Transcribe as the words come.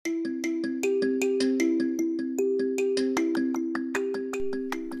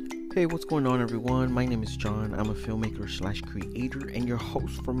Hey, what's going on, everyone? My name is John. I'm a filmmaker slash creator and your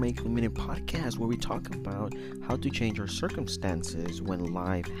host for Make Limited Podcast, where we talk about how to change our circumstances when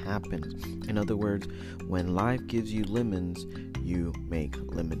life happens. In other words, when life gives you lemons, you make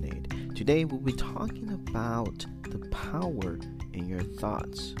lemonade. Today, we'll be talking about the power in your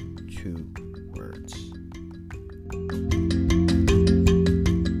thoughts. 2 words.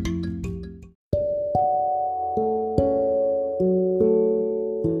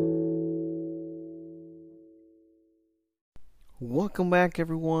 Welcome back,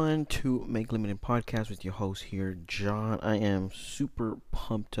 everyone, to Make Limited Podcast with your host here, John. I am super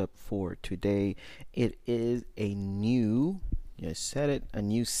pumped up for today. It is a new, I said it, a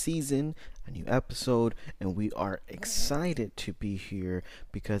new season, a new episode, and we are excited to be here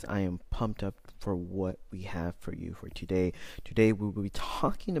because I am pumped up for what we have for you for today. Today, we will be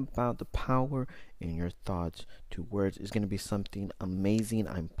talking about the power in your thoughts. 2 words is going to be something amazing.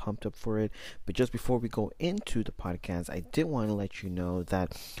 I'm pumped up for it. But just before we go into the podcast, I did want to let you know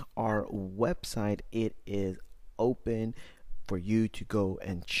that our website, it is open for you to go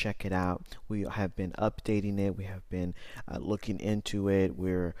and check it out. We have been updating it. We have been looking into it.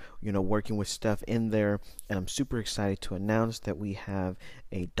 We're working with stuff in there, and I'm super excited to announce that we have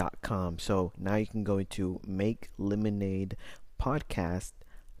a .com. So now you can go to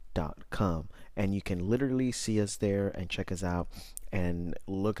makelemonadepodcast.com, and you can literally see us there and check us out and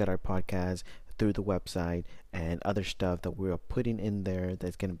look at our podcast through the website and other stuff that we're putting in there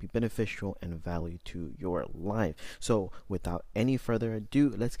that's going to be beneficial and value to your life. So without any further ado,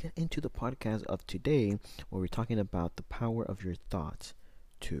 let's get into the podcast of today, where we're talking about the power of your thoughts.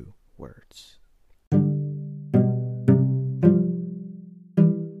 2 words.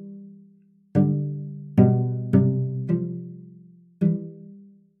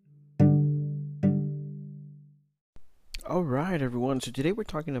 All right, everyone. So today we're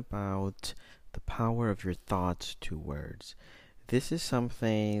talking about the power of your thoughts. 2 words. This is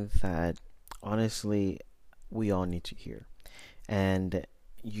something that honestly we all need to hear. And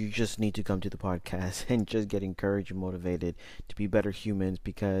you just need to come to the podcast and just get encouraged and motivated to be better humans,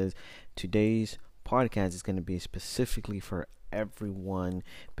 because today's podcast is going to be specifically for everyone,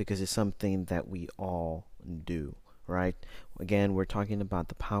 because it's something that we all do, right? Again, we're talking about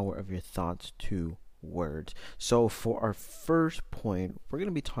the power of your thoughts. 2 words. So for our first point, we're going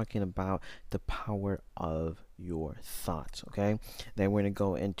to be talking about the power of your thoughts. Okay, then we're going to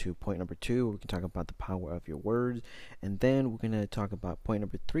go into point number 2. We can talk about the power of your words, and then we're going to talk about point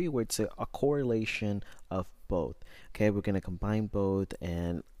number 3, where it's a correlation of both. Okay, we're going to combine both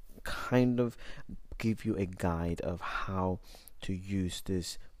and kind of give you a guide of how to use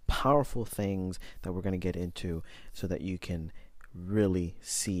this powerful things that we're going to get into, so that you can really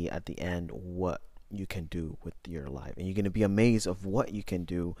see at the end what you can do with your life, and you're going to be amazed of what you can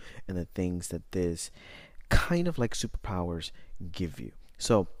do and the things that this kind of like superpowers give you.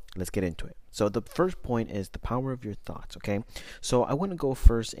 So let's get into it. So the first point is the power of your thoughts. Okay, so I want to go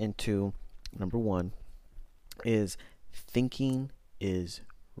first into number 1 is thinking is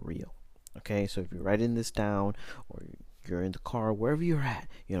real. Okay, so if you're writing this down, or you're in the car, wherever you're at,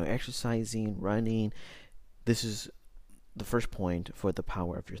 exercising, running, this is the first point for the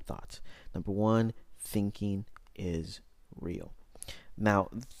power of your thoughts. Number 1, thinking is real. Now,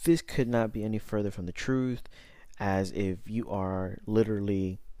 this could not be any further from the truth, as if you are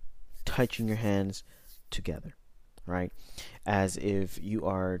literally touching your hands together, right? As if you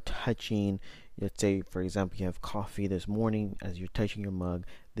are touching, let's say, for example, you have coffee this morning, as you're touching your mug.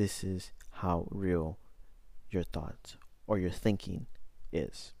 This is how real your thoughts or your thinking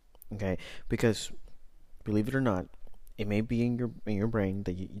is, okay? Because believe it or not, it may be in your brain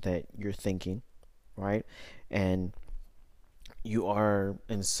that you're thinking, right? And you are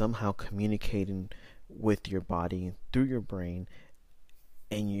and somehow communicating with your body through your brain,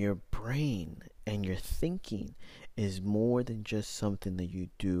 and your brain and your thinking is more than just something that you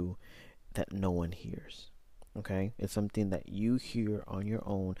do that no one hears. Okay? It's something that you hear on your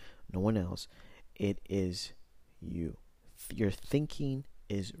own, no one else. It is you. Your thinking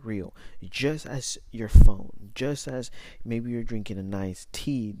is real, just as your phone, just as maybe you're drinking a nice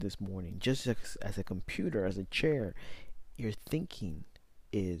tea this morning, just as a computer, as a chair. Your thinking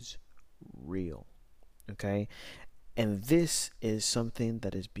is real. Okay, and this is something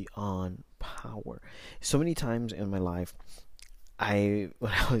that is beyond power. So many times in my life, when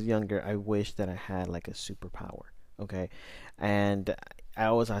I was younger, I wished that I had like a superpower. Okay, and I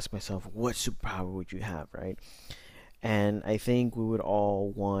always ask myself, what superpower would you have, right? And I think we would all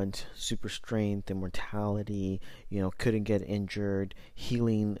want super strength, immortality, couldn't get injured,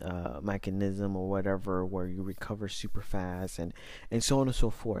 healing mechanism or whatever, where you recover super fast, and so on and so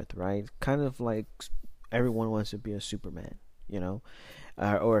forth, right? Kind of like everyone wants to be a Superman,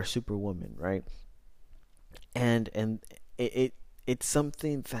 or a Superwoman, right? And it's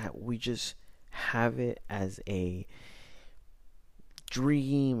something that we just have it as a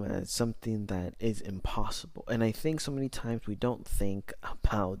dream, as something that is impossible. And I think so many times we don't think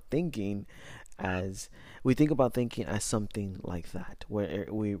about thinking as we think about thinking as something like that, where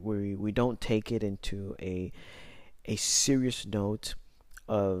we don't take it into a serious note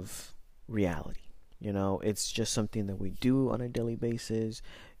of reality. It's just something that we do on a daily basis.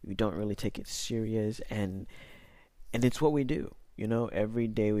 We don't really take it serious, and it's what we do. Every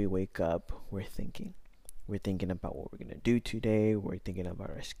day we wake up, we're thinking. We're thinking about what we're going to do today. We're thinking about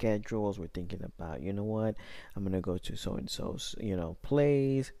our schedules. We're thinking about, what? I'm going to go to so and so's,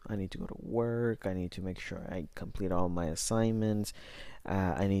 place. I need to go to work. I need to make sure I complete all my assignments.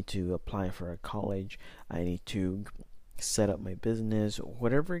 I need to apply for a college. I need to set up my business.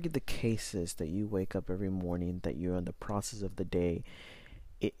 Whatever the case is that you wake up every morning, that you're in the process of the day,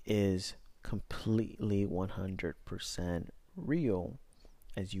 it is completely 100% real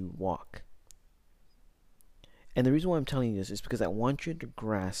as you walk. And the reason why I'm telling you this is because I want you to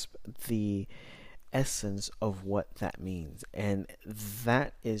grasp the essence of what that means. And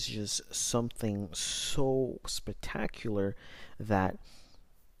that is just something so spectacular that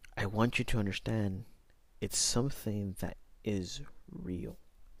I want you to understand it's something that is real.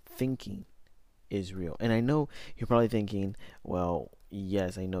 Thinking is real. And I know you're probably thinking, well,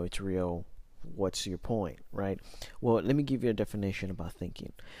 yes, I know it's real. What's your point, right? Well, let me give you a definition about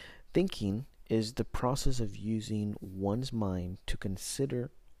thinking. Thinking is the process of using one's mind to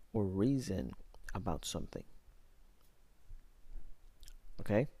consider or reason about something.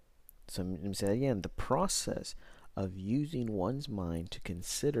 Okay? So let me say that again. The process of using one's mind to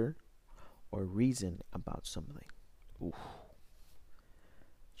consider or reason about something. Oof.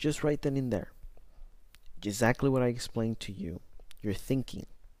 Just right then and there. Exactly what I explained to you. You're thinking.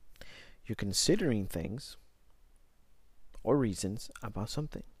 You're considering things or reasons about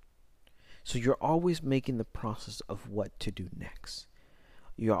something. So you're always making the process of what to do next.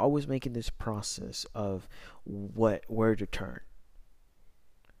 You're always making this process of where to turn.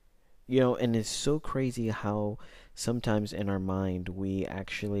 And it's so crazy how sometimes in our mind we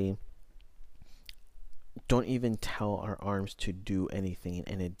actually don't even tell our arms to do anything,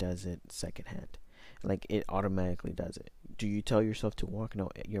 and it does it secondhand. Like, it automatically does it. Do you tell yourself to walk? No,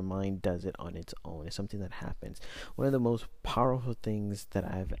 your mind does it on its own. It's something that happens. One of the most powerful things that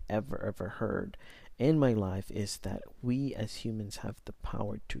I've ever heard in my life is that we as humans have the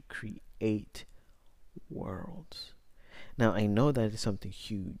power to create worlds. Now, I know that is something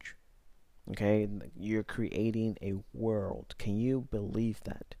huge. Okay? You're creating a world. Can you believe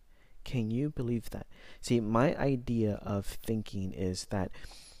that? Can you believe that? See, my idea of thinking is that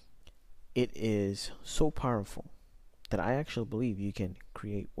it is so powerful that I actually believe you can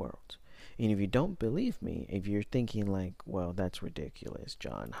create worlds. And if you don't believe me, if you're thinking like, well, that's ridiculous,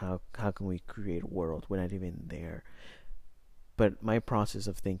 John. How can we create a world? We're not even there. But my process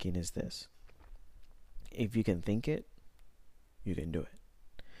of thinking is this. If you can think it, you can do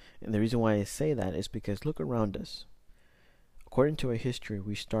it. And the reason why I say that is because look around us. According to our history,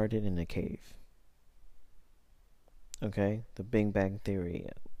 we started in a cave. Okay? The Big Bang Theory,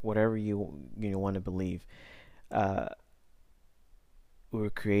 whatever you want to believe, we were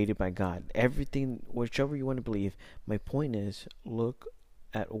created by God. Everything, whichever you want to believe, my point is, look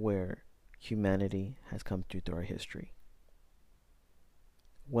at where humanity has come through our history.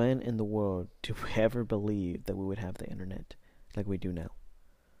 When in the world did we ever believe that we would have the internet like we do now?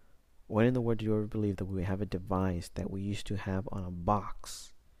 When in the world did you ever believe that we would have a device that we used to have on a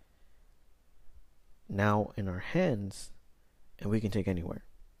box now in our hands, and we can take anywhere?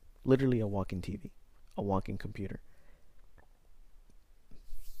 Literally a walking TV, a walking computer.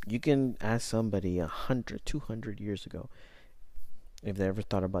 You can ask somebody 100, 200 years ago if they ever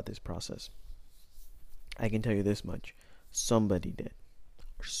thought about this process. I can tell you this much. Somebody did.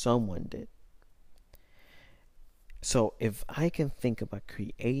 Or someone did. So if I can think about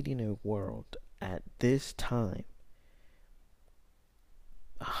creating a world at this time,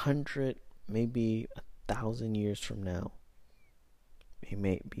 100, maybe 1,000 years from now, it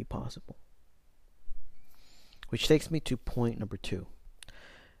may be possible. Which takes me to point number 2.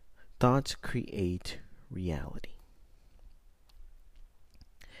 Thoughts create reality.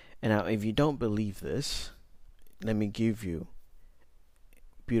 And now, if you don't believe this, let me give you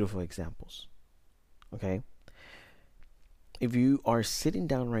beautiful examples. Okay? If you are sitting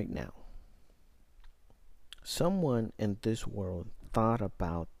down right now, someone in this world thought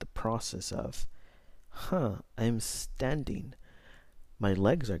about the process of, I'm standing, my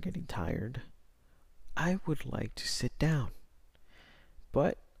legs are getting tired, I would like to sit down,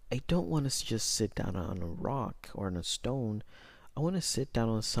 but I don't want to just sit down on a rock or on a stone. I want to sit down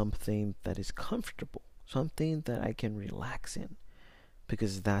on something that is comfortable, something that I can relax in,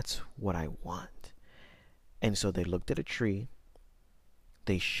 because that's what I want. And so they looked at a tree,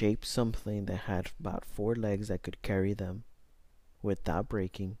 they shaped something that had about 4 legs that could carry them without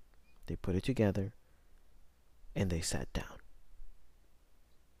breaking. They put it together and they sat down.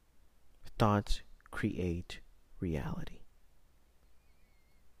 Thoughts create reality.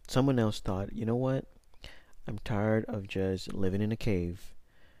 Someone else thought, you know what? I'm tired of just living in a cave.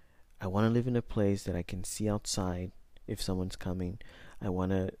 I want to live in a place that I can see outside if someone's coming. I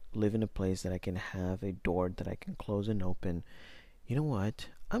want to live in a place that I can have a door that I can close and open. You know what?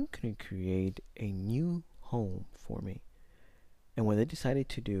 I'm going to create a new home for me. And what they decided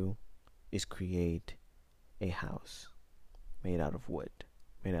to do is create a house made out of wood,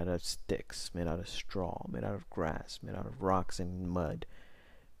 made out of sticks, made out of straw, made out of grass, made out of rocks and mud.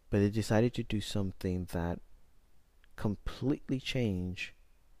 But they decided to do something that completely changed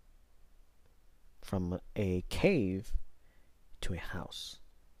from a cave to a house,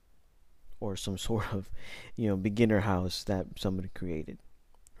 or some sort of, beginner house that somebody created,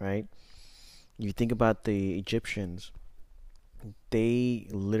 right? You think about the Egyptians, they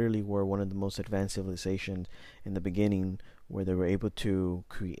literally were one of the most advanced civilizations in the beginning, where they were able to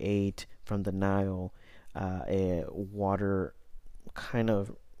create from the Nile a water kind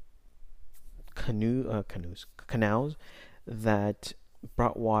of canals that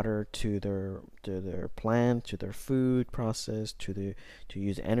brought water to their plants, to their food process, to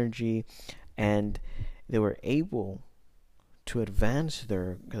use energy, and they were able to advance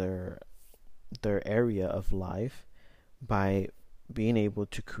their area of life by being able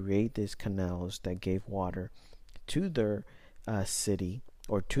to create these canals that gave water to their city,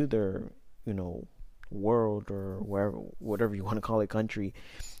 or to their world, or wherever, whatever you want to call it, country,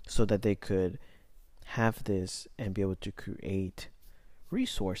 so that they could have this and be able to create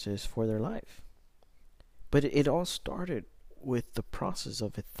resources for their life. But it all started with the process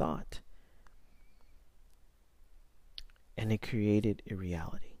of a thought, and it created a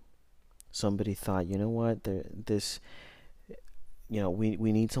reality. Somebody thought, you know what,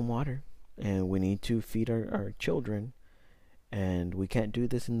 we need some water, and we need to feed our children, and we can't do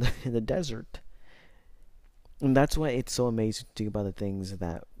this in the desert. And that's why it's so amazing to think about the things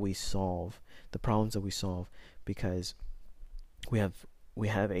that we solve, the problems that we solve, because we have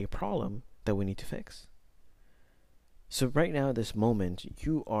a problem that we need to fix. So right now, at this moment,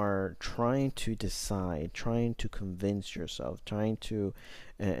 you are trying to decide, trying to convince yourself, trying to,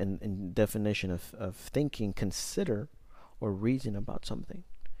 in definition of thinking, consider or reason about something,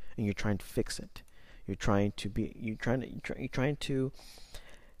 and you're trying to fix it. You're trying to be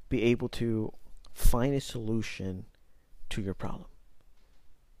able to find a solution to your problem.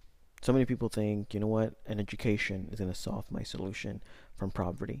 So many people think, you know what, an education is going to solve my solution from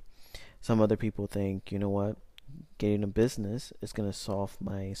poverty. Some other people think, you know what, getting a business is going to solve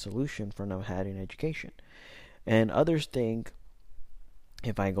my solution for not having an education. And others think,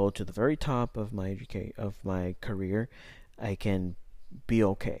 if I go to the very top of my career, I can be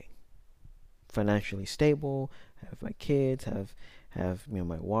okay, financially stable, have my kids, have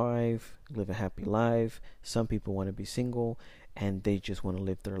my wife, live a happy life. Some people want to be single, and they just want to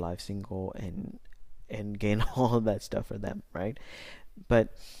live their life single and gain all of that stuff for them, right?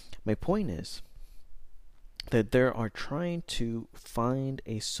 But my point is that they are trying to find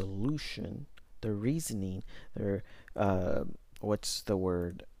a solution. They're reasoning. They're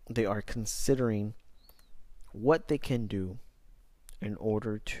They are considering what they can do in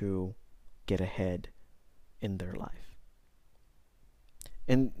order to get ahead in their life.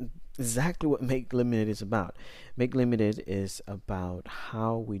 And exactly what Make Limited is about. Make Limited is about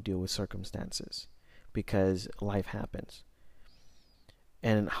how we deal with circumstances, because life happens.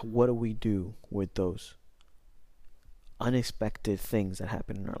 And what do we do with those unexpected things that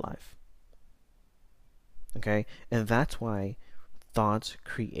happen in our life? Okay? And that's why thoughts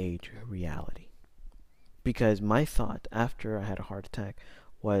create reality. Because my thought after I had a heart attack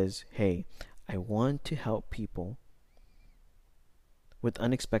was, hey, I want to help people with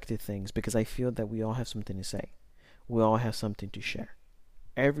unexpected things, because I feel that we all have something to say. We all have something to share.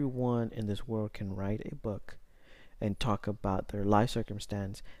 Everyone in this world can write a book and talk about their life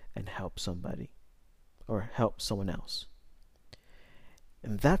circumstance and help somebody or help someone else.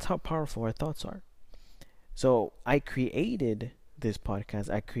 And that's how powerful our thoughts are. So I created this podcast.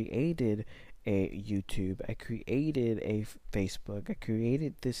 I created a YouTube. I created a Facebook. I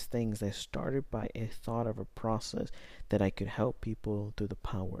created these things that started by a thought of a process that I could help people through the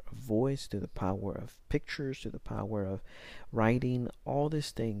power of voice, through the power of pictures, through the power of writing, all these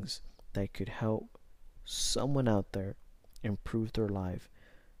things that could help someone out there improve their life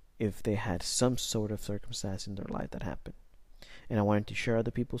if they had some sort of circumstance in their life that happened. And I wanted to share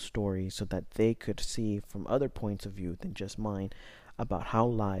other people's stories so that they could see from other points of view than just mine about how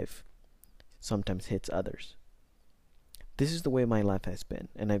life sometimes hits others. This is the way my life has been,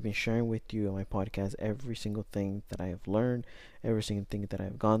 and I've been sharing with you on my podcast every single thing that I have learned, every single thing that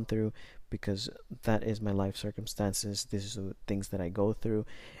I've gone through, because that is my life circumstances. This is the things that I go through,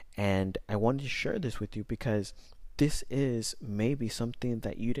 and I wanted to share this with you because this is maybe something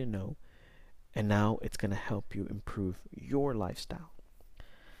that you didn't know, and now it's going to help you improve your lifestyle.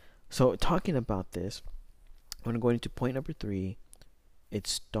 So, talking about this, I'm going into point number 3. It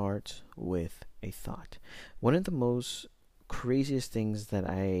starts with a thought. One of the most craziest things that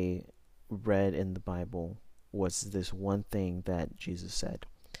I read in the Bible was this one thing that Jesus said,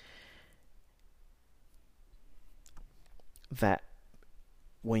 that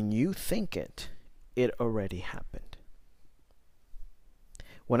when you think it, it already happened.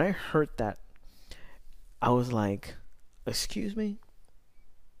 When I heard that, I was like, excuse me?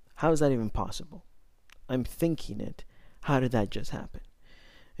 How is that even possible? I'm thinking it. How did that just happen?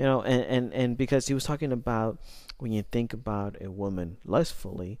 And because he was talking about when you think about a woman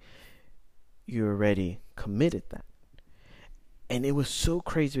lustfully, you already committed that. And it was so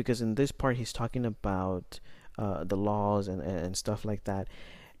crazy because in this part he's talking about the laws and stuff like that.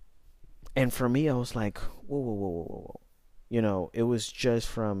 And for me, I was like, whoa, whoa, whoa, whoa, whoa. It was just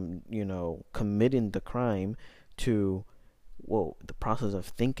from, committing the crime to, the process of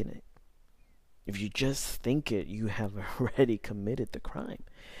thinking it. If you just think it, you have already committed the crime.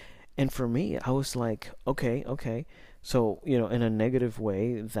 And for me, I was like, okay. So, in a negative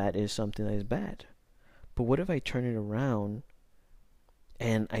way, that is something that is bad. But what if I turn it around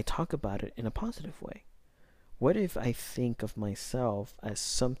and I talk about it in a positive way? What if I think of myself as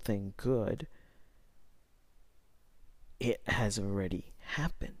something good? It has already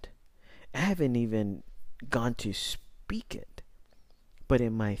happened. I haven't even gone to speak it. But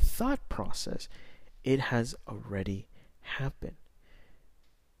in my thought process, it has already happened.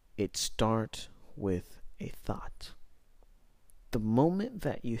 It starts with a thought. The moment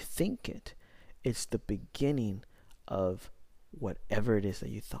that you think it, it's the beginning of whatever it is that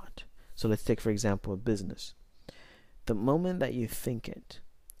you thought. So let's take, for example, a business. The moment that you think it,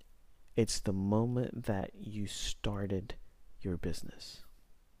 it's the moment that you started your business.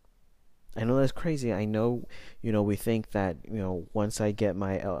 I know that's crazy. I know, we think that, once I get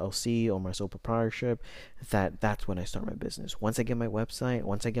my LLC or my sole proprietorship, that's when I start my business. Once I get my website,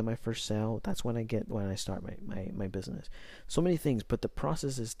 once I get my first sale, that's when I start my business. So many things, but the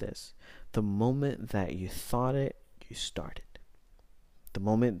process is this. The moment that you thought it, you started. The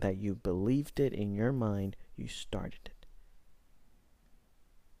moment that you believed it in your mind, you started it.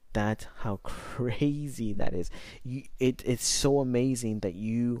 That's how crazy that is. It's so amazing that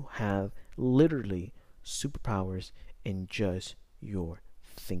you have literally superpowers in just your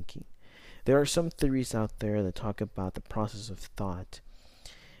thinking. There are some theories out there that talk about the process of thought,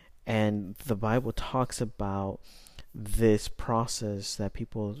 and the Bible talks about this process that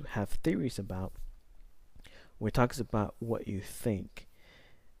people have theories about, where it talks about what you think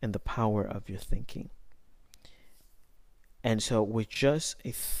and the power of your thinking. And so with just a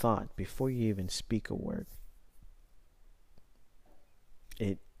thought, before you even speak a word,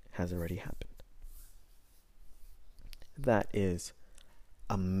 it has already happened. That is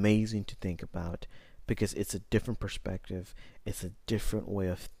amazing to think about because it's a different perspective. It's a different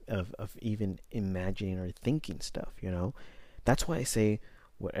way of even imagining or thinking stuff, That's why I say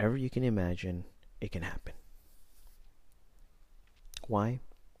whatever you can imagine, it can happen. Why?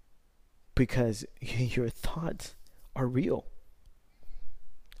 Because your thoughts are real.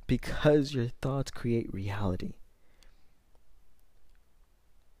 Because your thoughts create reality.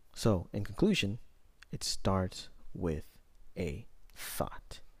 So, in conclusion, it starts with a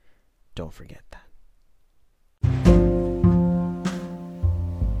thought. Don't forget that.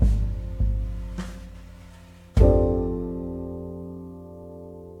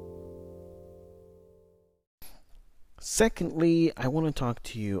 Secondly, I want to talk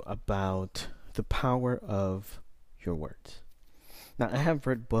to you about the power of your words. Now, I have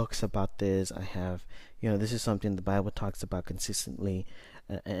read books about this. I have, this is something the Bible talks about consistently,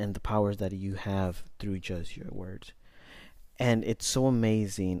 and the powers that you have through just your words. And it's so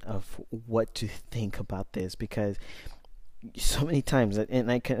amazing of what to think about this, because so many times,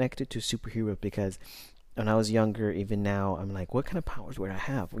 and I connect it to superheroes, because when I was younger, even now, I'm like, what kind of powers would I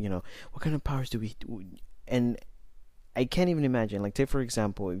have? What kind of powers do we do? And I can't even imagine. Like, take for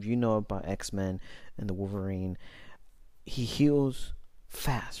example, if you know about X-Men and the Wolverine, he heals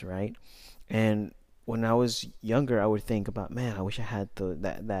fast, right? And when I was younger, I would think about, man, I wish I had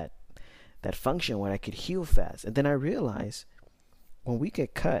that function where I could heal fast. And then I realized when we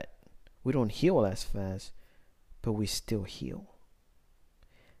get cut, we don't heal as fast, but we still heal.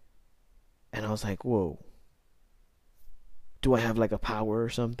 And I was like, whoa, do I have like a power or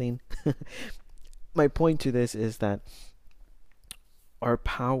something? My point to this is that our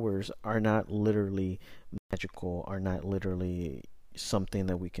powers are not literally magical, are not literally something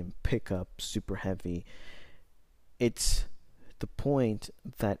that we can pick up super heavy. It's the point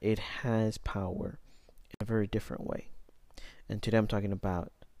that it has power in a very different way. And today I'm talking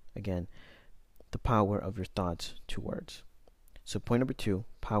about, again, the power of your thoughts to words. So point number 2,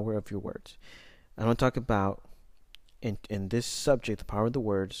 power of your words. I want to talk about, in this subject, the power of the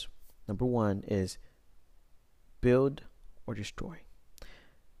words. Number 1 is build or destroy.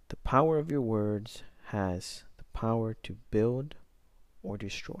 The power of your words has the power to build or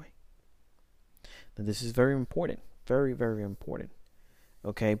destroy. Now this is very important, very, very important.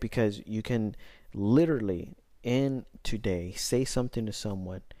 Okay, because you can literally in today say something to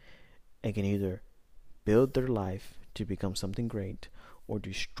someone and can either build their life to become something great or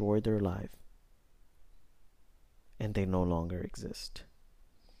destroy their life and they no longer exist.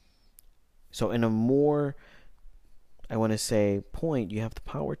 So in a more, I want to say, point, you have the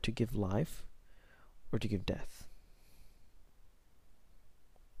power to give life or to give death.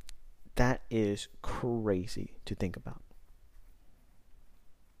 That is crazy to think about.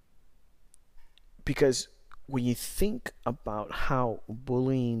 Because when you think about how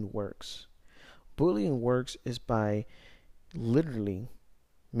bullying works is by literally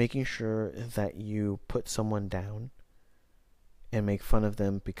making sure that you put someone down and make fun of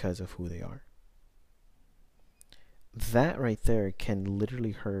them because of who they are. That right there can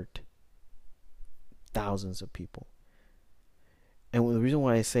literally hurt thousands of people. And the reason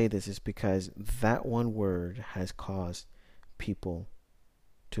why I say this is because that one word has caused people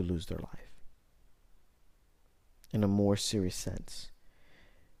to lose their life in a more serious sense.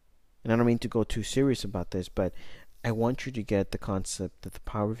 And I don't mean to go too serious about this, but I want you to get the concept that the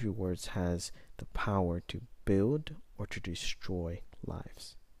power of your words has the power to build or to destroy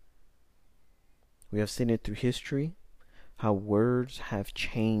lives. We have seen it through history, how words have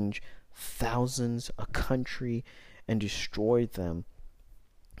changed thousands, a country, and destroyed them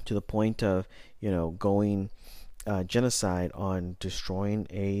to the point of, going genocide on destroying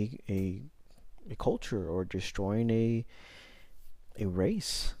a culture or destroying a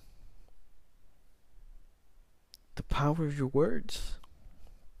race. The power of your words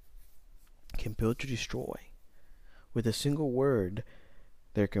can build or destroy. With a single word,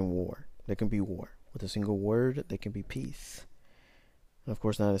 there can be war. With a single word, there can be peace. And of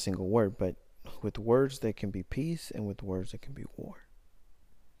course, not a single word, but with words, there can be peace, and with words, there can be war.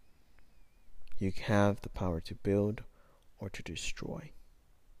 You have the power to build or to destroy.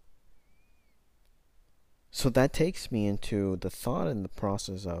 So that takes me into the thought and the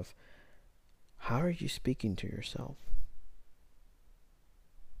process of, how are you speaking to yourself?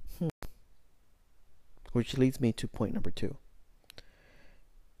 Which leads me to point number 2.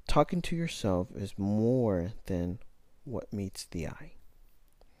 Talking to yourself is more than what meets the eye.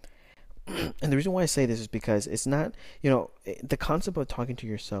 And the reason why I say this is because it's not, the concept of talking to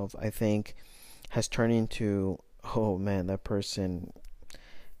yourself, I think, has turned into, oh man, that person,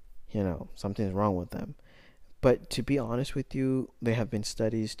 something's wrong with them. But to be honest with you, there have been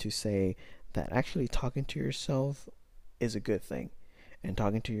studies to say that actually talking to yourself is a good thing. And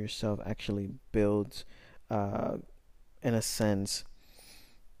talking to yourself actually builds, in a sense,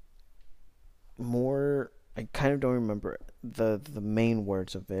 more, I kind of don't remember the main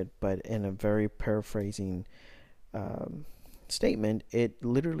words of it, but in a very paraphrasing statement, it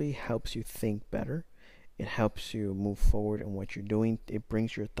literally helps you think better. It helps you move forward in what you're doing. It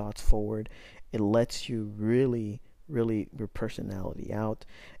brings your thoughts forward. It lets you really, really your personality out.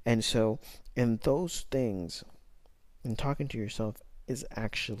 And so in those things, and talking to yourself is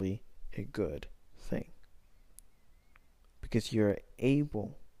actually a good thing. Because you're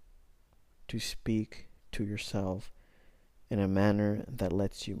able to speak to yourself in a manner that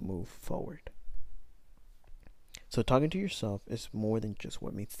lets you move forward. So talking to yourself is more than just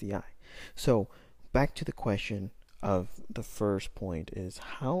what meets the eye. So back to the question of the first point is,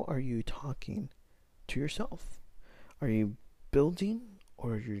 how are you talking to yourself? Are you building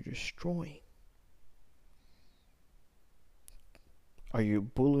or you're destroying? Are you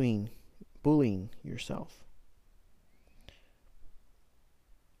bullying yourself?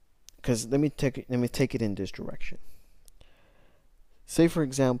 Because let me take it in this direction. Say, for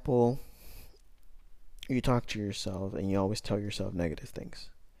example, you talk to yourself and you always tell yourself negative things.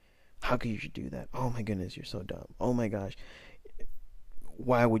 How could you do that? Oh my goodness, you're so dumb. Oh my gosh,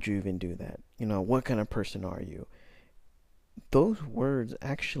 why would you even do that? What kind of person are you? Those words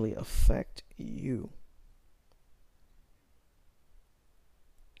actually affect you.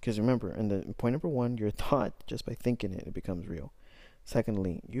 Because remember, in the point number one, your thought, just by thinking it becomes real.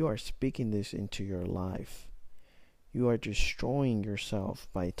 Secondly, you are speaking this into your life. You are destroying yourself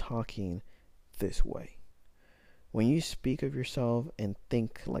by talking this way. When you speak of yourself and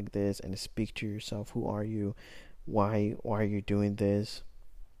think like this and speak to yourself, who are you? Why are you doing this?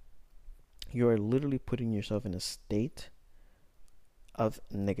 You are literally putting yourself in a state of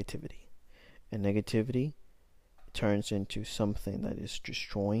negativity. And negativity turns into something that is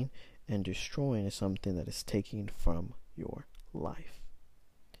destroying, and destroying is something that is taking from your life.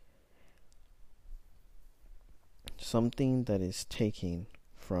 Something that is taking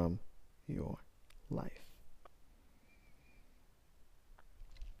from your life.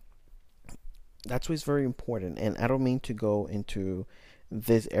 That's what's very important. And I don't mean to go into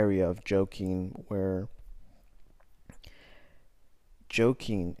this area of joking, where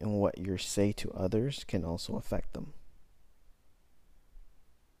joking and what you say to others can also affect them.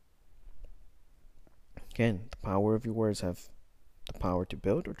 Again, the power of your words have the power to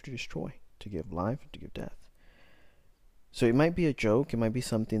build or to destroy, to give life or to give death. So it might be a joke, it might be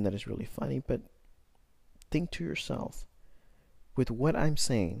something that is really funny, but think to yourself, with what I'm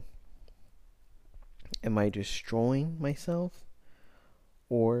saying, am I destroying myself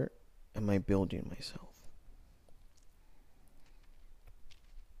or am I building myself?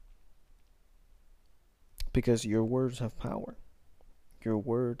 Because your words have power. Your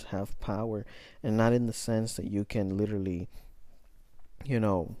words have power, and not in the sense that you can literally,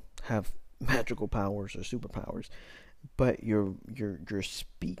 have magical powers or superpowers, but your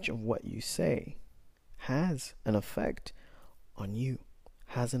speech of what you say has an effect on you,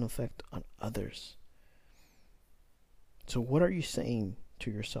 has an effect on others. So what are you saying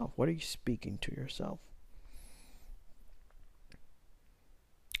to yourself? What are you speaking to yourself?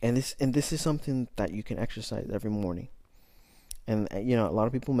 And this is something that you can exercise every morning. And a lot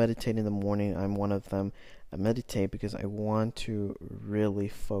of people meditate in the morning. I'm one of them. I meditate because I want to really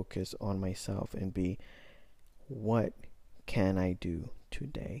focus on myself and be, what can I do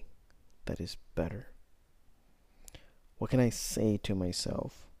today that is better? What can I say to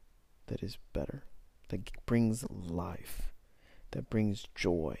myself that is better, that brings life, that brings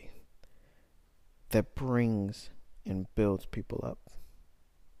joy, that brings and builds people up?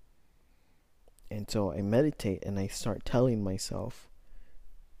 And so I meditate and I start telling myself,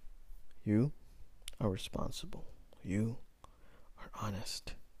 you are responsible. You are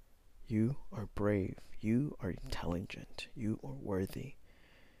honest. You are brave. You are intelligent. You are worthy.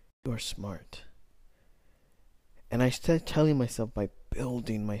 You are smart. And I start telling myself by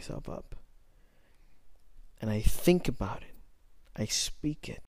building myself up. And I think about it. I speak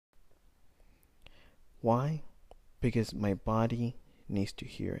it. Why? Because my body needs to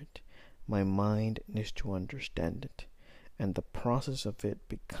hear it. My mind needs to understand it, and the process of it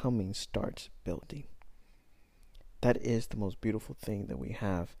becoming starts building. That is the most beautiful thing that we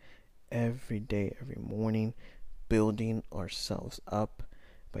have every day, every morning, building ourselves up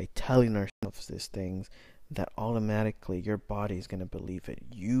by telling ourselves these things, that automatically your body is going to believe it.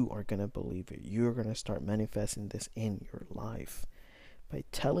 You are going to believe it. You're going to start manifesting this in your life by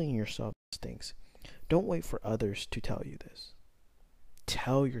telling yourself these things. Don't wait for others to tell you this.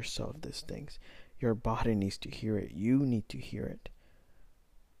 Tell yourself these things. Your body needs to hear it. You need to hear it.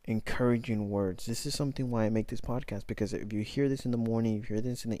 Encouraging words. This is something why I make this podcast, because if you hear this in the morning, if you hear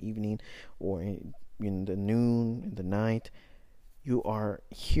this in the evening, or in the noon, in the night, you are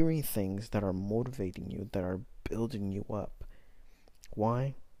hearing things that are motivating you, that are building you up.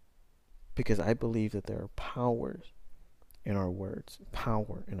 Why? Because I believe that there are powers in our words,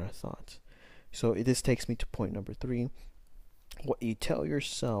 power in our thoughts. So this takes me to point number 3. What you tell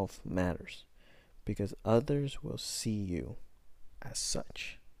yourself matters, because others will see you as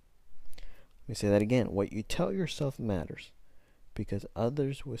such. Let me say that again. What you tell yourself matters, because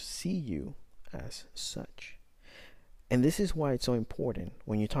others will see you as such. And this is why it's so important.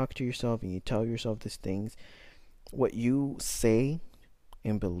 When you talk to yourself and you tell yourself these things, what you say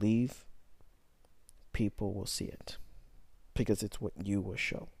and believe, people will see it, because it's what you will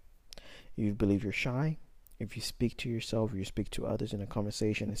show. If you believe you're shy, if you speak to yourself or you speak to others in a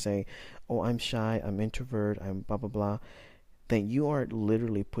conversation and say, oh, I'm shy, I'm introvert, I'm blah, blah, blah, then you are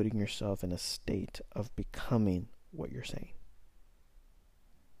literally putting yourself in a state of becoming what you're saying.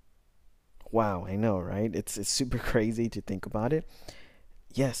 Wow, I know, right? It's super crazy to think about it.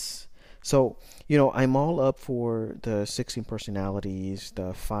 Yes. So, I'm all up for the 16 personalities,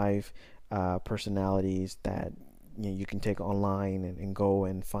 the five personalities that you can take online and go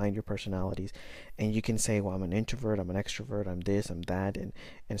and find your personalities. And you can say, well, I'm an introvert, I'm an extrovert, I'm this, I'm that,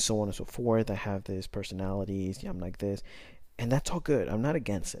 and so on and so forth. I have these personalities, yeah, I'm like this. And that's all good. I'm not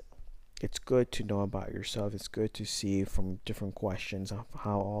against it. It's good to know about yourself. It's good to see from different questions of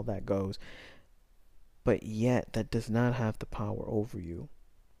how all that goes. But yet, that does not have the power over you.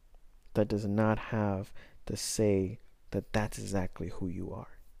 That does not have to say that that's exactly who you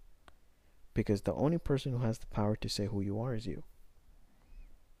are. Because the only person who has the power to say who you are is you.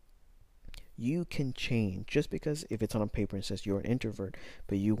 You can change just because if it's on a paper and says you're an introvert,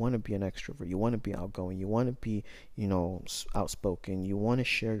 but you want to be an extrovert, you want to be outgoing, you want to be, outspoken, you want to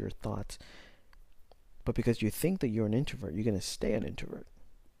share your thoughts. But because you think that you're an introvert, you're going to stay an introvert.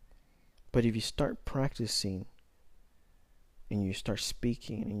 But if you start practicing and you start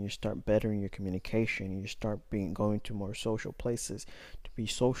speaking and you start bettering your communication and you start going to more social places to be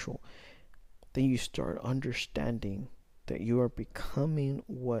social, then you start understanding that you are becoming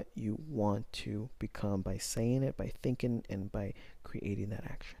what you want to become by saying it, by thinking, and by creating that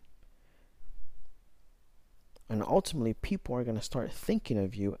action. And ultimately, people are going to start thinking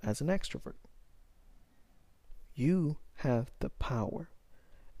of you as an extrovert. You have the power,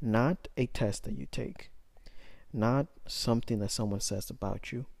 not a test that you take, not something that someone says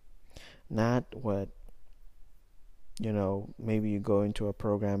about you, not what, maybe you go into a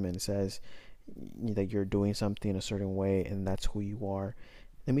program and it says that you're doing something a certain way and that's who you are.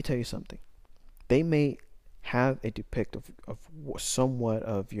 Let me tell you something. They may have a depict of somewhat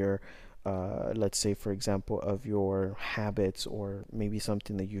of your, let's say, for example, of your habits or maybe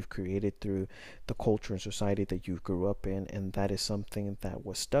something that you've created through the culture and society that you grew up in, and that is something that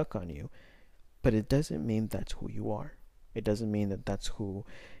was stuck on you. But it doesn't mean that's who you are. It doesn't mean that that's who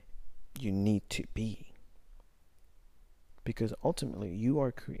you need to be. Because ultimately, you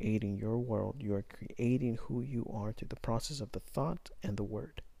are creating your world. You are creating who you are through the process of the thought and the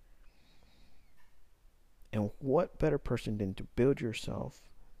word. And what better person than to build yourself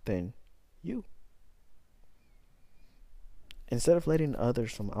than you? Instead of letting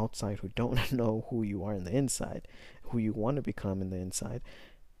others from outside who don't know who you are in the inside, who you want to become in the inside,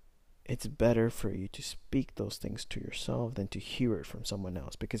 it's better for you to speak those things to yourself than to hear it from someone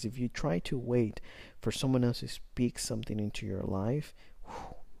else. Because if you try to wait for someone else to speak something into your life,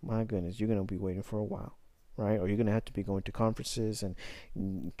 my goodness, you're going to be waiting for a while, right? Or you're going to have to be going to conferences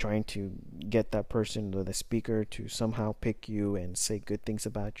and trying to get that person or the speaker to somehow pick you and say good things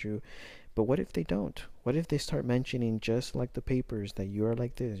about you. But what if they don't? What if they start mentioning just like the papers that you're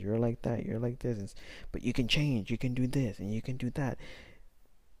like this, you're like that, you're like this, but you can change, you can do this, and you can do that.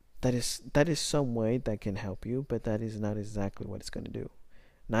 That is some way that can help you, but that is not exactly what it's going to do.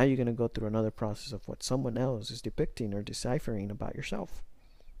 Now you're going to go through another process of what someone else is depicting or deciphering about yourself.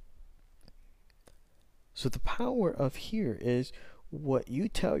 So the power of here is what you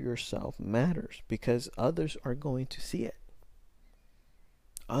tell yourself matters because others are going to see it.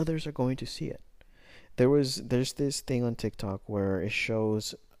 Others are going to see it. There's this thing on TikTok where it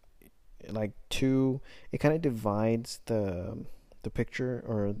shows like it kind of divides the picture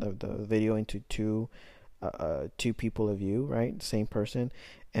or the video into two people of you, right? Same person.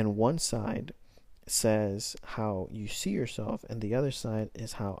 And one side says how you see yourself and the other side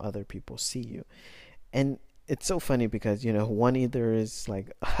is how other people see you. And it's so funny because, one either is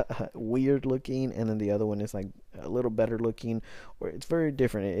like weird looking and then the other one is like a little better looking, or it's very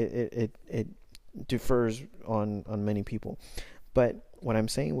different. It differs on many people. But what I'm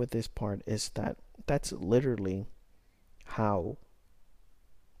saying with this part is that that's literally how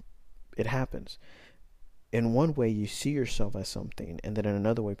it happens. In one way, you see yourself as something, and then in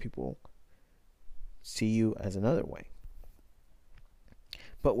another way, people see you as another way.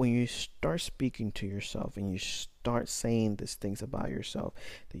 But when you start speaking to yourself and you start saying these things about yourself,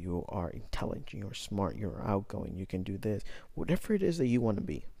 that you are intelligent, you're smart, you're outgoing, you can do this, whatever it is that you want to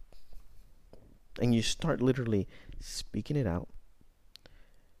be, and you start literally speaking it out,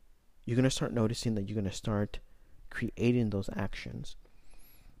 you're going to start noticing that you're going to start creating those actions.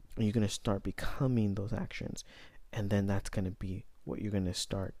 And you're going to start becoming those actions. And then that's going to be what you're going to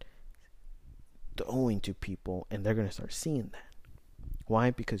start doing to people. And they're going to start seeing that.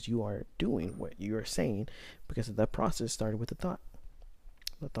 Why? Because you are doing what you are saying. Because that process started with a thought.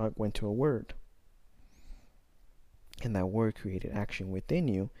 The thought went to a word. And that word created action within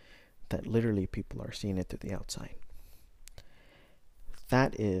you that literally people are seeing it through the outside.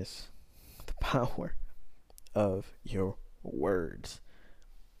 That is the power of your words.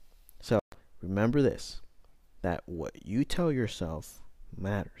 So remember this, that what you tell yourself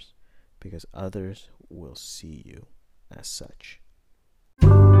matters because others will see you as such.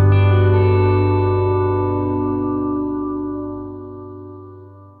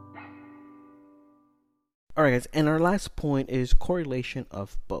 All right, guys, and our last point is correlation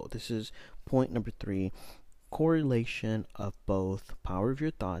of both. This is point number 3, correlation of both power of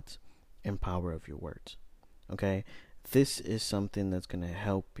your thoughts and power of your words. Okay, this is something that's going to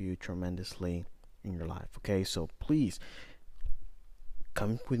help you tremendously in your life. Okay, so please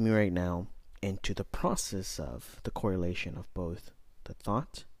come with me right now into the process of the correlation of both the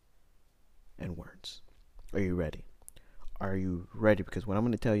thought and words. Are you ready? Are you ready? Because what I'm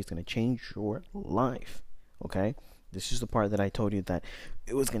going to tell you is going to change your life. Okay, this is the part that I told you that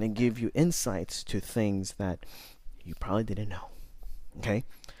it was going to give you insights to things that you probably didn't know. Okay,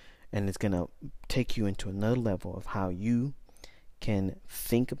 and it's going to take you into another level of how you can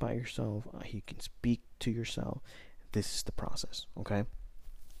think about yourself, how you can speak to yourself. This is the process. Okay,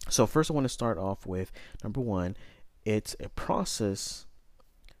 so first I want to start off with number 1. It's a process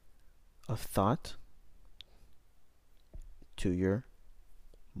of thought to your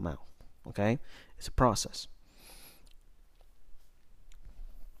mouth. Okay, it's a process.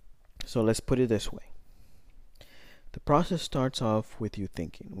 So let's put it this way. The process starts off with you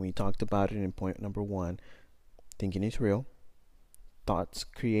thinking. We talked about it in point number 1. Thinking is real. Thoughts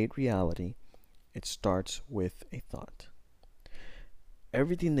create reality. It starts with a thought.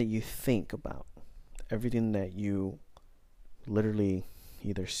 Everything that you think about, everything that you literally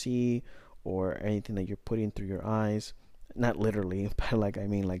either see or anything that you're putting through your eyes, not literally, but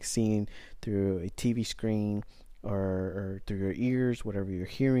like seeing through a TV screen or through your ears, whatever you're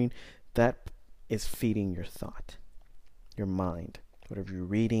hearing, that is feeding your thought, your mind. Whatever you're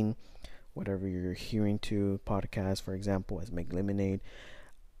reading, whatever you're hearing to podcasts, for example, as Make Lemonade,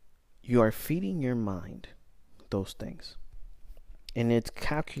 you are feeding your mind those things. And it's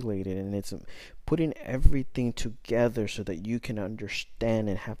calculated and it's putting everything together so that you can understand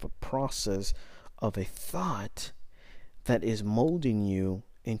and have a process of a thought that is molding you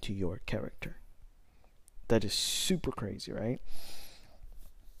into your character. That is super crazy, right?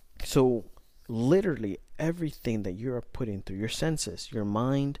 So literally everything that you're putting through your senses, your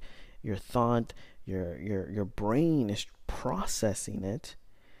mind, your thought, your brain is processing it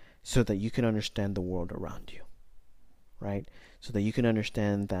so that you can understand the world around you, right? So that you can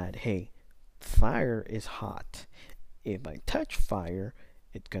understand that, hey, fire is hot. If I touch fire,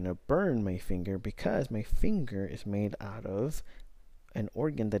 it's going to burn my finger because my finger is made out of an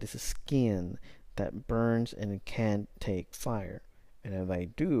organ that is a skin that burns and it can't take fire. And if I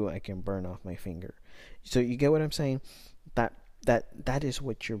do, I can burn off my finger. So you get what I'm saying? That is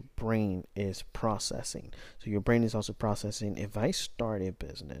what your brain is processing. So your brain is also processing, if I start a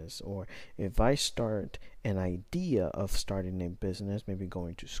business or if I start an idea of starting a business, maybe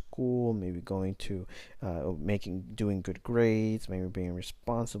going to school, maybe going to doing good grades, maybe being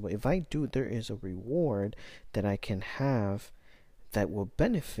responsible. If I do, there is a reward that I can have that will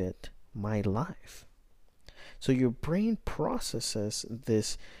benefit my life. So your brain processes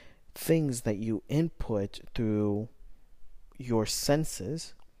these things that you input through your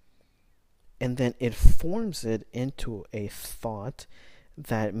senses, and then it forms it into a thought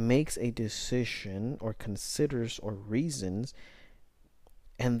that makes a decision or considers or reasons,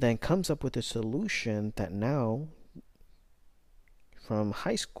 and then comes up with a solution that now from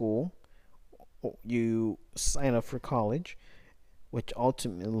high school you sign up for college, which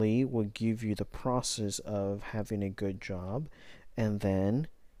ultimately will give you the process of having a good job, and then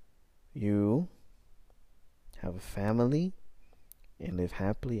you have a family and live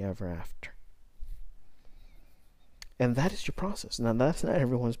happily ever after. And that is your process. Now, that's not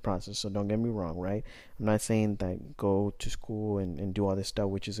everyone's process, so don't get me wrong, right? I'm not saying that go to school and do all this stuff,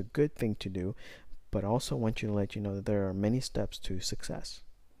 which is a good thing to do, but also want you to let you know that there are many steps to success.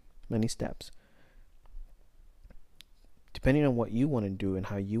 Many steps. Depending on what you want to do and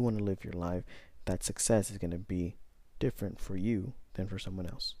how you want to live your life, that success is going to be different for you than for someone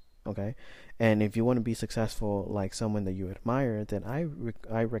else. Okay? And if you want to be successful like someone that you admire, then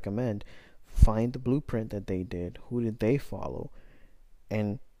I recommend find the blueprint that they did. Who did they follow?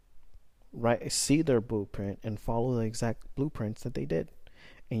 And see their blueprint and follow the exact blueprints that they did.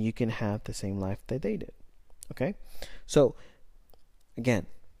 And you can have the same life that they did. Okay? So, again,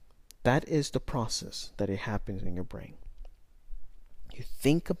 that is the process that it happens in your brain. You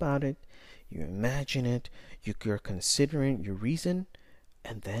think about it, you imagine it, you're considering, you reason,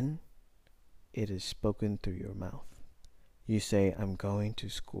 and then it is spoken through your mouth. You say, I'm going to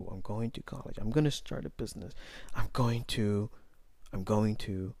school, I'm going to college, I'm going to start a business, I'm going to, I'm going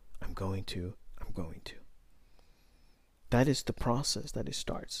to, I'm going to, I'm going to. That is the process that it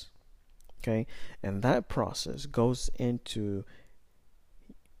starts. Okay? And that process goes into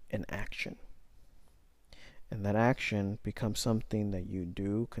an action. And that action becomes something that you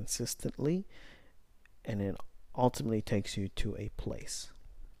do consistently, and it ultimately takes you to a place.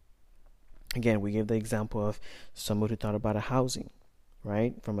 Again, we give the example of someone who thought about a housing,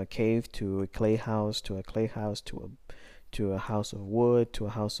 right? From a cave to a clay house, to a clay house, to a house of wood, to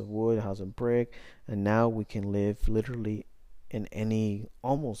a house of wood, a house of brick, and now we can live literally in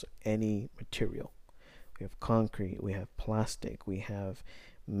almost any material. We have concrete, we have plastic, we have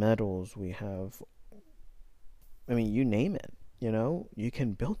metals, we have, you name it, you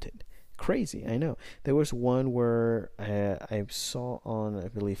can build it. Crazy, I know. There was one where I saw on, I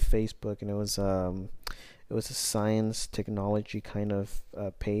believe, Facebook, and it was a science technology kind of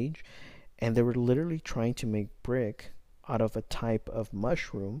page, and they were literally trying to make brick out of a type of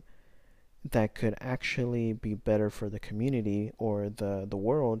mushroom that could actually be better for the community or the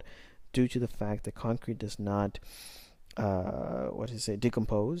world, due to the fact that concrete does not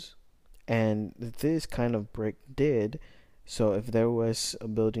decompose, and this kind of brick did. So if there was a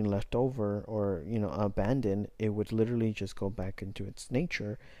building left over or abandoned, it would literally just go back into its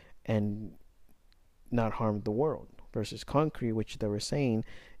nature and not harm the world, versus concrete, which they were saying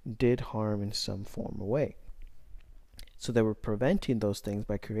did harm in some form or way. So they were preventing those things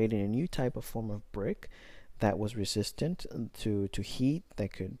by creating a new type of form of brick that was resistant to heat,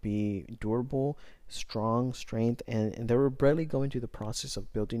 that could be durable, strong, strength, and they were barely going through the process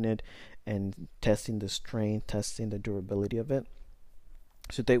of building it and testing the strength, testing the durability of it.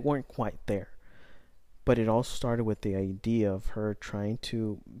 So they weren't quite there. But it all started with the idea of her trying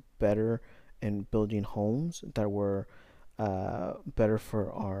to better and building homes that were better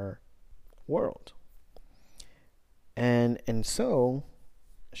for our world. And so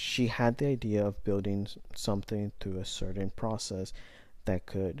she had the idea of building something through a certain process that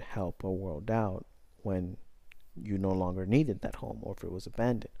could help a world out when you no longer needed that home, or if it was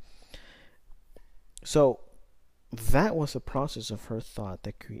abandoned. So that was a process of her thought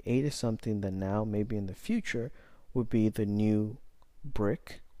that created something that now, maybe in the future, would be the new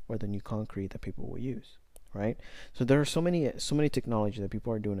brick or the new concrete that people will use. Right? So there are so many technology that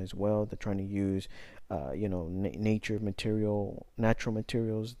people are doing as well. They're trying to use, natural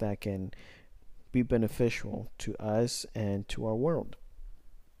materials that can be beneficial to us and to our world.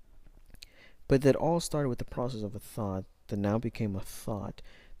 But that all started with the process of a thought that now became a thought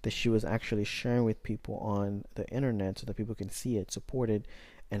that she was actually sharing with people on the internet, so that people can see it, support it,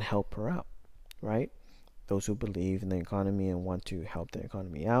 and help her out. Right? Those who believe in the economy and want to help the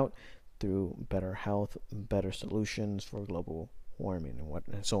economy out through better health, better solutions for global warming,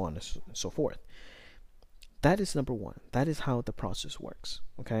 and so on and so forth. That is number one. That is how the process works.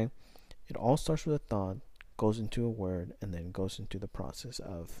 Okay, it all starts with a thought, goes into a word, and then goes into the process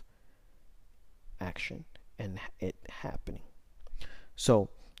of action and it happening. So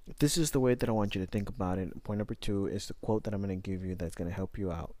this is the way that I want you to think about it. Point number two is the quote that I'm going to give you that's going to help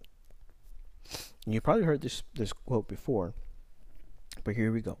you out. And you probably heard this quote before, but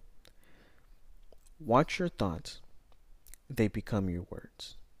here we go. Watch your thoughts, they become your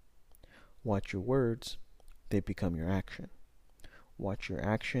words. Watch your words, they become your action. Watch your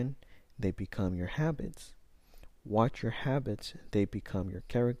action, they become your habits. Watch your habits, they become your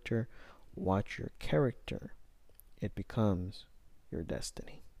character. Watch your character, it becomes your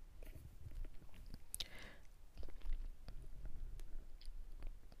destiny.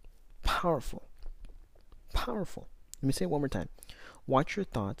 Powerful. Powerful. Let me say it one more time. Watch your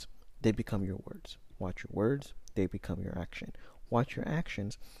thoughts, they become your words. Watch your words, they become your action. Watch your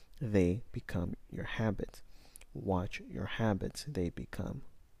actions, they become your habits. Watch your habits, they become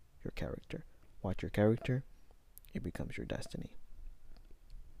your character. Watch your character, it becomes your destiny.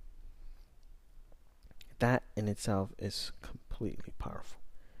 That in itself is completely powerful.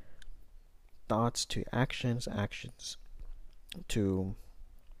 Thoughts to actions, actions to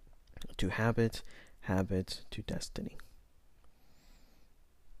habits, habits to destiny.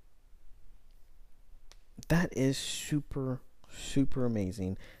 That is super, super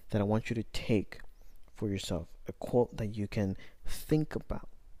amazing, that I want you to take for yourself. A quote that you can think about.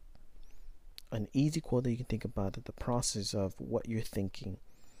 An easy quote that you can think about, that the process of what you're thinking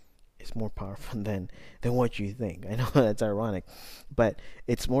is more powerful than what you think. I know that's ironic, but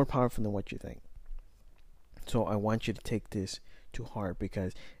it's more powerful than what you think. So I want you to take this to heart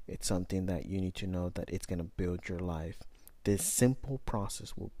because it's something that you need to know that it's going to build your life. This simple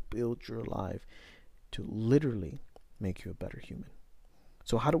process will build your life to literally make you a better human.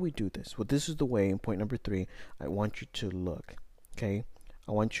 So how do we do this? Well, this is the way. In point number 3, I want you to look. Okay,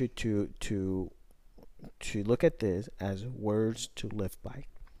 I want you to look at this as words to live by.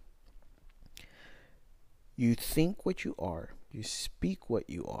 You think what you are, you speak what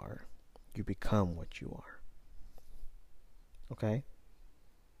you are, you become what you are. Okay?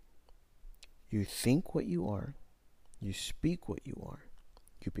 You think what you are, you speak what you are,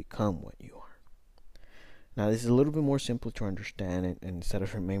 you become what you are. Now, this is a little bit more simple to understand, and instead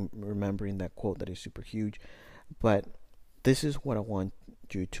of remembering that quote that is super huge, but this is what I want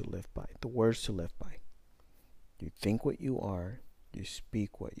you to live by, the words to live by. You think what you are, you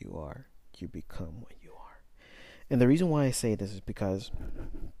speak what you are, you become what you are. And the reason why I say this is because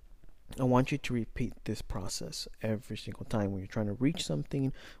I want you to repeat this process every single time. When you're trying to reach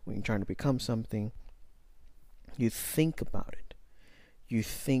something, when you're trying to become something, you think about it. You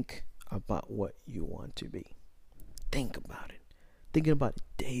think about what you want to be. Think about it. Think about it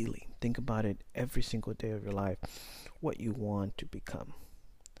daily. Think about it every single day of your life, what you want to become.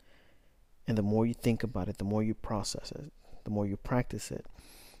 And the more you think about it, the more you process it, the more you practice it,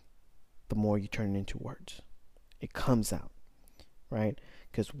 the more you turn it into words. It comes out, right?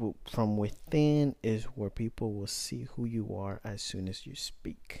 Because from within is where people will see who you are as soon as you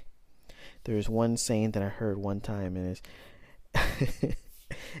speak. There's one saying that I heard one time, and it's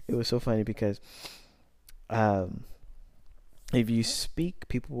it was so funny because if you speak,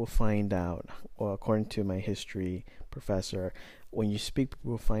 people will find out, or according to my history professor, when you speak,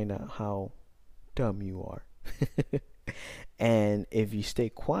 people will find out how dumb you are. And if you stay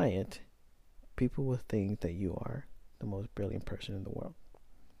quiet, people will think that you are the most brilliant person in the world.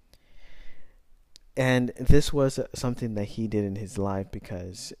 And this was something that he did in his life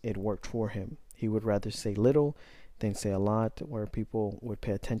because it worked for him. He would rather say little than say a lot, where people would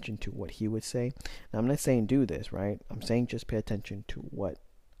pay attention to what he would say. Now, I'm not saying do this, right? I'm saying just pay attention to what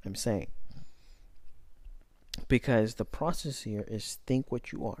I'm saying. Because the process here is think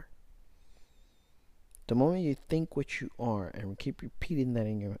what you are. The moment you think what you are and keep repeating that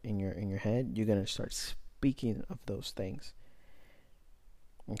in your head, you're gonna start speaking of those things.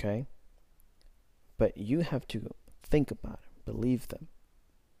 Okay? But you have to think about it, believe them.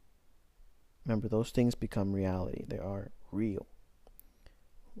 Remember, those things become reality. They are real.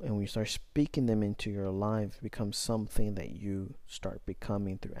 And when you start speaking them into your life, it becomes something that you start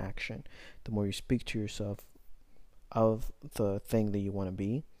becoming through action. The more you speak to yourself of the thing that you want to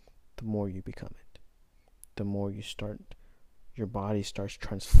be, the more you become it. The more your body starts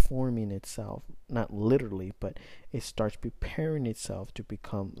transforming itself, not literally, but it starts preparing itself to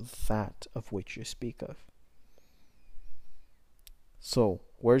become that of which you speak of. So,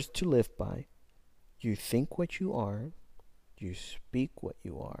 words to live by. You think what you are, you speak what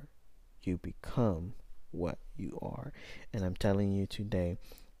you are, you become what you are. And I'm telling you today,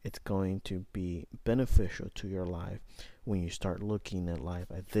 it's going to be beneficial to your life when you start looking at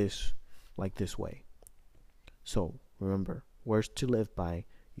life like this way. So, remember, words to live by.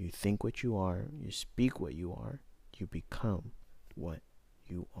 You think what you are, you speak what you are, you become what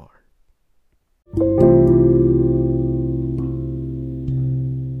you are.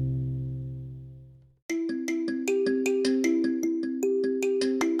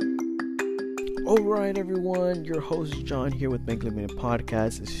 Alright everyone, your host John here with Make Living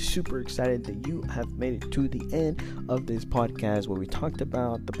Podcast. Super excited that you have made it to the end of this podcast where we talked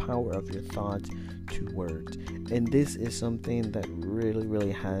about the power of your thoughts to words. And this is something that really,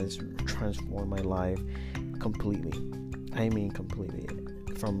 really has transformed my life completely. I mean completely.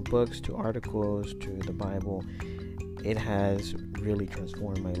 From books to articles to the Bible, it has really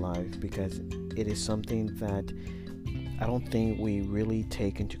transformed my life because it is something that I don't think we really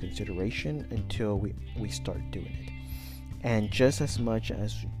take into consideration until we start doing it. And just as much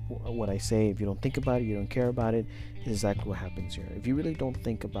as what I say, if you don't think about it, you don't care about it, is exactly what happens here. If you really don't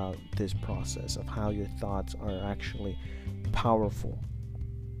think about this process of how your thoughts are actually powerful,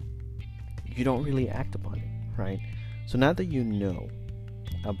 you don't really act upon it, right? So now that you know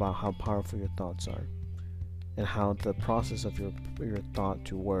about how powerful your thoughts are and how the process of your thought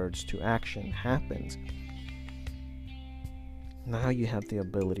to words to action happens, now you have the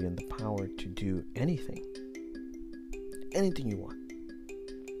ability and the power to do anything you want.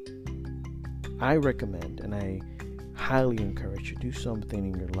 I recommend and I highly encourage you to do something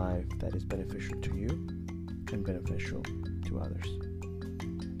in your life that is beneficial to you and beneficial to others.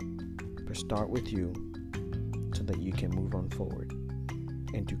 But start with you so that you can move on forward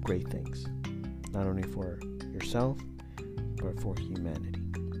and do great things, not only for yourself, but for humanity.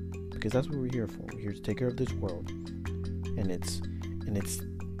 Because that's what we're here for. We're here to take care of this world and its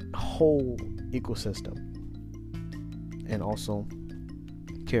whole ecosystem, and also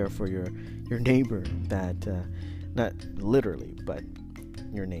care for your neighbor, that not literally, but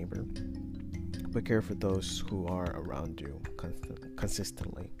your neighbor, but care for those who are around you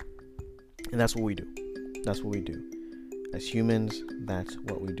consistently. And that's what we do. That's what we do. As humans, that's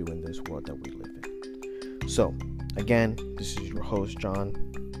what we do in this world that we live in. So, again, this is your host, John.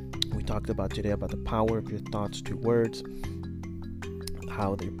 We talked about today about the power of your thoughts to words,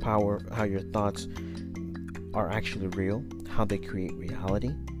 how your thoughts are actually real, how they create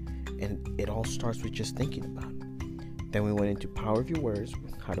reality, and it all starts with just thinking about it. Then we went into power of your words,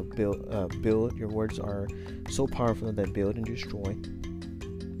 how to build. Your words are so powerful that build and destroy.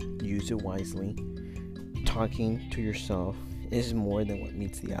 Use it wisely. Talking to yourself is more than what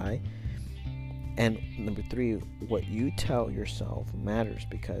meets the eye. And number 3, what you tell yourself matters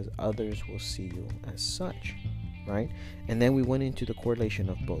because others will see you as such, right? And then we went into the correlation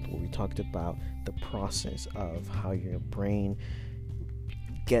of both, where we talked about the process of how your brain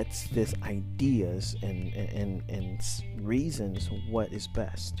gets these ideas and reasons what is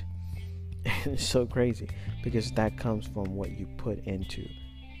best. It's so crazy because that comes from what you put into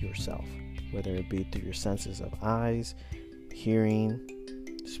yourself, whether it be through your senses of eyes, hearing,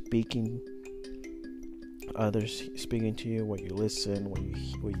 speaking, others speaking to you, what you listen, what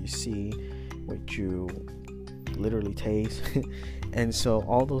you see, what you literally taste. And so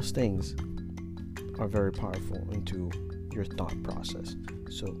all those things are very powerful into your thought process.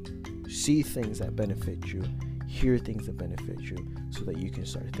 So see things that benefit you, hear things that benefit you, so that you can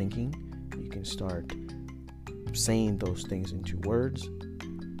start thinking, you can start saying those things into words,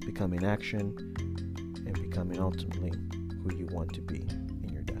 becoming action, and becoming ultimately who you want to be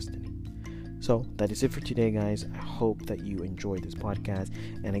in your destiny. So that is it for today, guys. I hope that you enjoyed this podcast.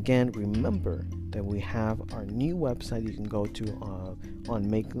 And again, remember that we have our new website you can go to on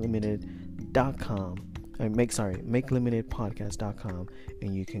makelimited.com. MakeLimitedPodcast.com,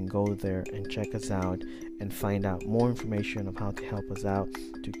 and you can go there and check us out and find out more information of how to help us out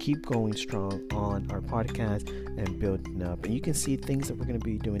to keep going strong on our podcast and building up. And you can see things that we're going to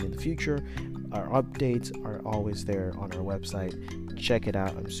be doing in the future. Our updates are always there on our website. Check it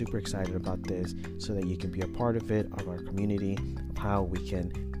out. I'm super excited about this so that you can be a part of it, of our community, of how we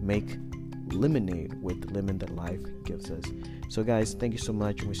can make lemonade with the lemon that life gives us. So guys, thank you so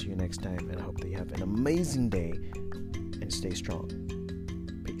much, and we'll see you next time, and I hope that you have an amazing day and stay strong.